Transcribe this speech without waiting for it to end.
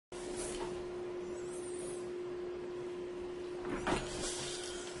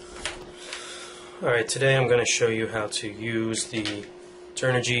Alright, today I'm going to show you how to use the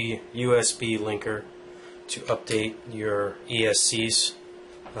Turnigy USB linker to update your ESCs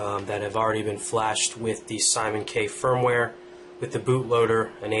that have already been flashed with the Simon K firmware with the bootloader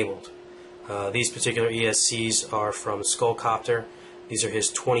enabled. These particular ESCs are from Skullcopter. These are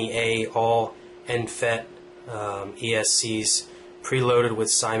his 20A all NFET ESCs preloaded with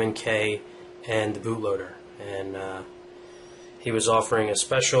Simon K and the bootloader. And he was offering a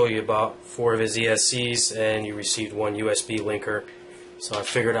special. You bought 4 of his ESCs and you received 1 USB linker. So I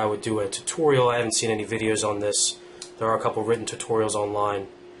figured I would do a tutorial. I haven't seen any videos on this. There are a couple written tutorials online.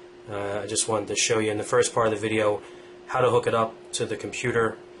 I just wanted to show you in the first part of the video how to hook it up to the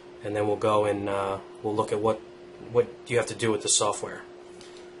computer, and then we'll go and we'll look at what you have to do with the software.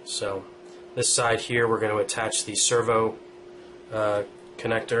 So this side here, we're going to attach the servo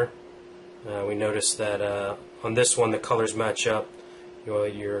connector. We notice that on this one the colors match up.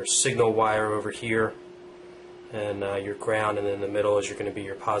 Your signal wire over here and your ground, and then in the middle is going to be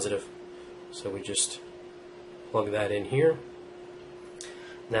your positive. So we just plug that in here.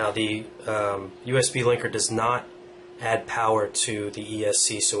 Now the USB linker does not add power to the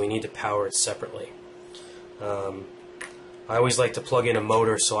ESC, so we need to power it separately. I always like to plug in a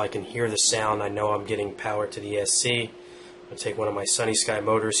motor so I can hear the sound. I know I'm getting power to the ESC. I'll take one of my Sunny Sky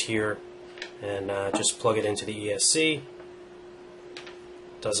motors here and just plug it into the ESC.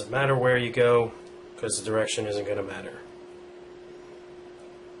 Doesn't matter where you go because the direction isn't going to matter.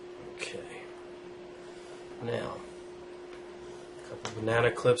 Okay. Now, a couple of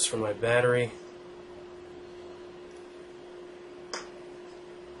banana clips for my battery.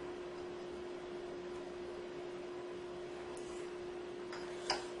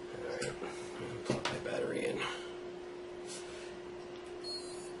 Alright, plug my battery in.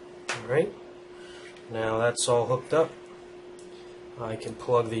 Alright, now that's all hooked up. I can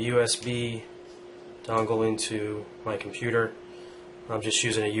plug the USB dongle into my computer. I'm just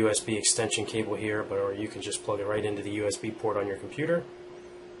using a USB extension cable here, or you can just plug it right into the USB port on your computer.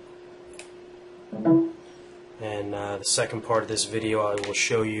 And the second part of this video, I will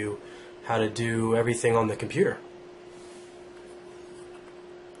show you how to do everything on the computer.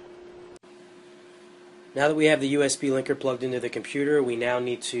 Now that we have the USB linker plugged into the computer, we now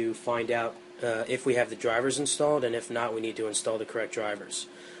need to find out if we have the drivers installed, and if not, we need to install the correct drivers.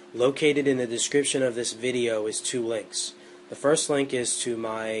 Located in the description of this video is 2 links. The first link is to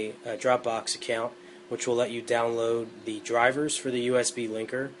my Dropbox account, which will let you download the drivers for the USB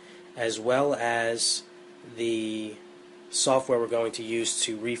linker, as well as the software we're going to use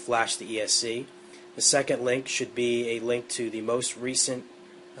to reflash the ESC. The second link should be a link to the most recent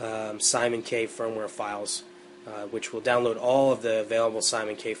Simon K firmware files, which will download all of the available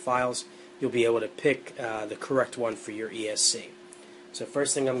Simon K files. You'll be able to pick the correct one for your ESC. So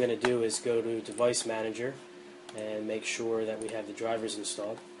first thing I'm going to do is go to Device Manager and make sure that we have the drivers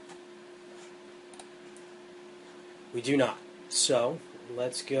installed. We do not. So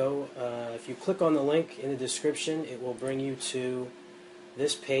let's go. If you click on the link in the description, it will bring you to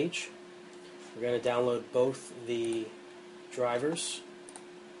this page. We're going to download both the drivers.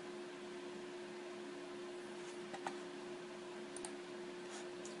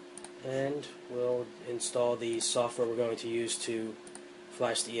 And we'll install the software we're going to use to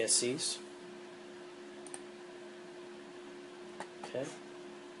flash the ESCs. Okay.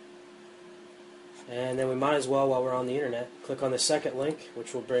 And then we might as well, while we're on the internet, click on the second link,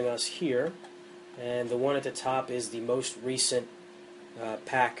 which will bring us here. And the one at the top is the most recent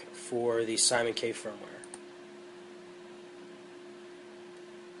pack for the Simon K firmware.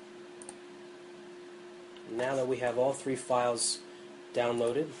 Now that we have all 3 files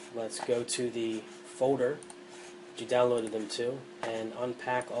downloaded, let's go to the folder that you downloaded them to and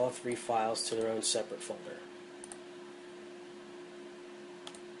unpack all 3 files to their own separate folder.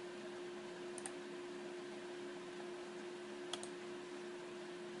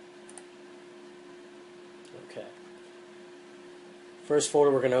 Okay. First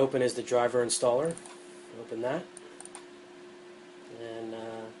folder we're going to open is the driver installer. Open that. And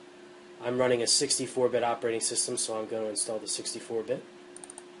I'm running a 64-bit operating system, so I'm going to install the 64-bit.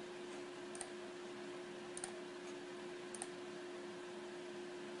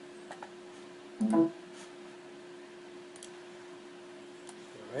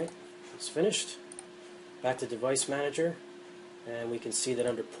 Alright, it's finished. Back to Device Manager, and we can see that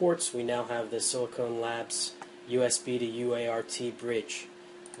under ports we now have the Silicon Labs USB to UART bridge.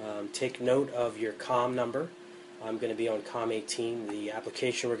 Take note of your COM number. I'm going to be on COM 18. The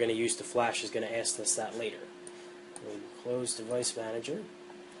application we're going to use to flash is going to ask us that later. We'll close Device Manager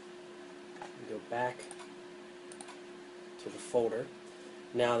and go back to the folder.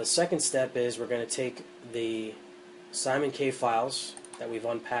 Now the second step is we're going to take the Simon K files that we've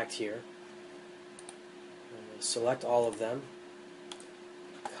unpacked here, select all of them,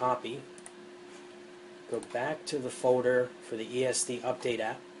 copy, go back to the folder for the ESD update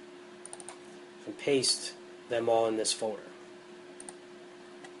app, and paste them all in this folder.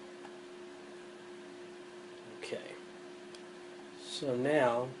 Okay. So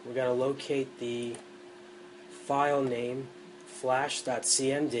now we're going to locate the file name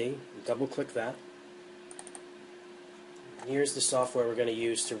flash.cmd, double click that. And here's the software we're going to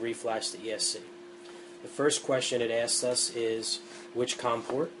use to reflash the ESC. The first question it asks us is which COM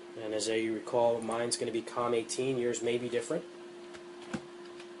port, and as you recall, mine's going to be COM 18, yours may be different.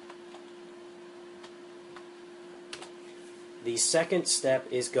 The second step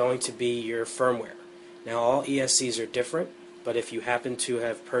is going to be your firmware. Now all ESCs are different, but if you happen to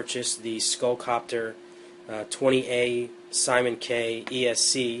have purchased the Skullcopter 20A Simon K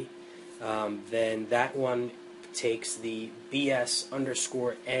ESC, then that one takes the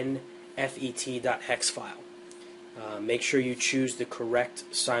bs_n_fet.hex file. Make sure you choose the correct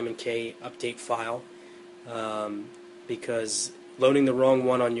Simon K update file, because loading the wrong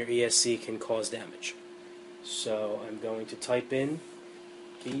one on your ESC can cause damage. So I'm going to type in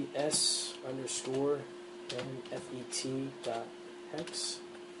bs_nfet.hex,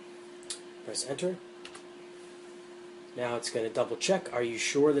 press enter. Now it's going to double check, are you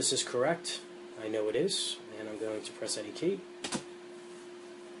sure this is correct? I know it is, and I'm going to press any key.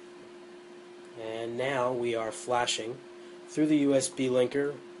 And now we are flashing through the USB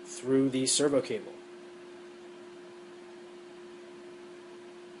linker through the servo cable.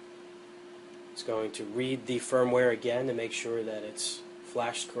 It's going to read the firmware again to make sure that it's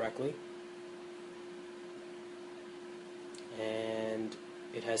flashed correctly. And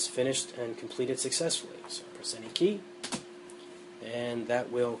it has finished and completed successfully. So press any key, and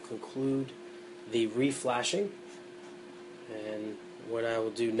that will conclude the reflashing. And what I will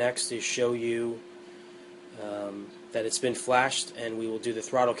do next is show you that it's been flashed, and we will do the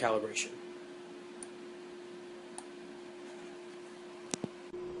throttle calibration.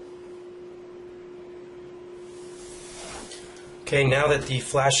 Okay, now that the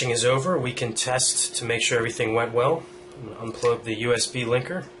flashing is over, we can test to make sure everything went well. I'm going to unplug the USB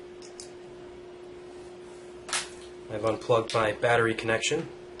linker. I've unplugged my battery connection.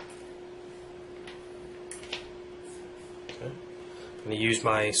 Okay. I'm going to use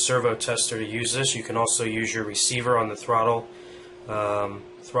my servo tester to use this. You can also use your receiver on the throttle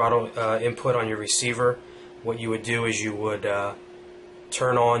input on your receiver. What you would do is you would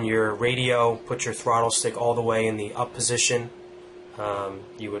turn on your radio, put your throttle stick all the way in the up position.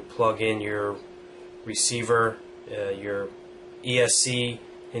 You would plug in your receiver, your ESC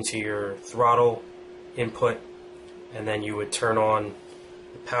into your throttle input, and then you would turn on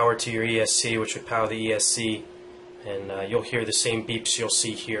the power to your ESC, which would power the ESC, and you'll hear the same beeps you'll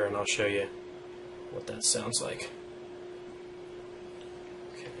see here, and I'll show you what that sounds like.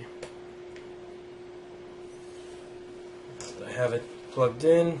 Okay. I have it plugged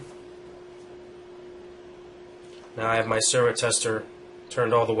in. Now I have my servo tester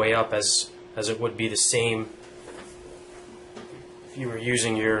turned all the way up as it would be the same if you were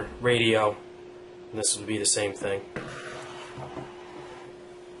using your radio, and this would be the same thing.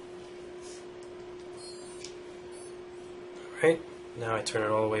 Alright, now I turn it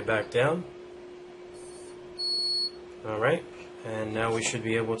all the way back down. Alright, and now we should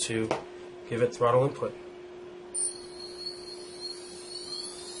be able to give it throttle input.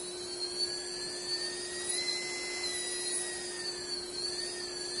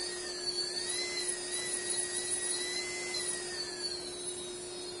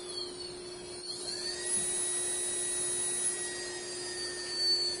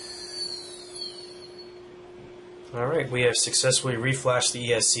 Alright, we have successfully reflashed the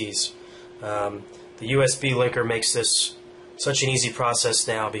ESCs. The USB linker makes this such an easy process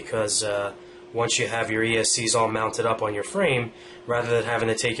now, because once you have your ESCs all mounted up on your frame, rather than having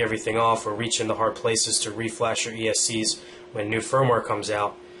to take everything off or reach into hard places to reflash your ESCs when new firmware comes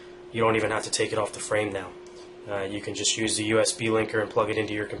out, you don't even have to take it off the frame now. You can just use the USB linker and plug it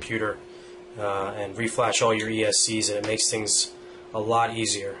into your computer and reflash all your ESCs, and it makes things a lot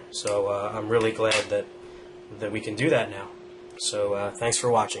easier. So I'm really glad that we can do that now. So thanks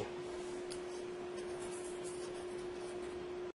for watching.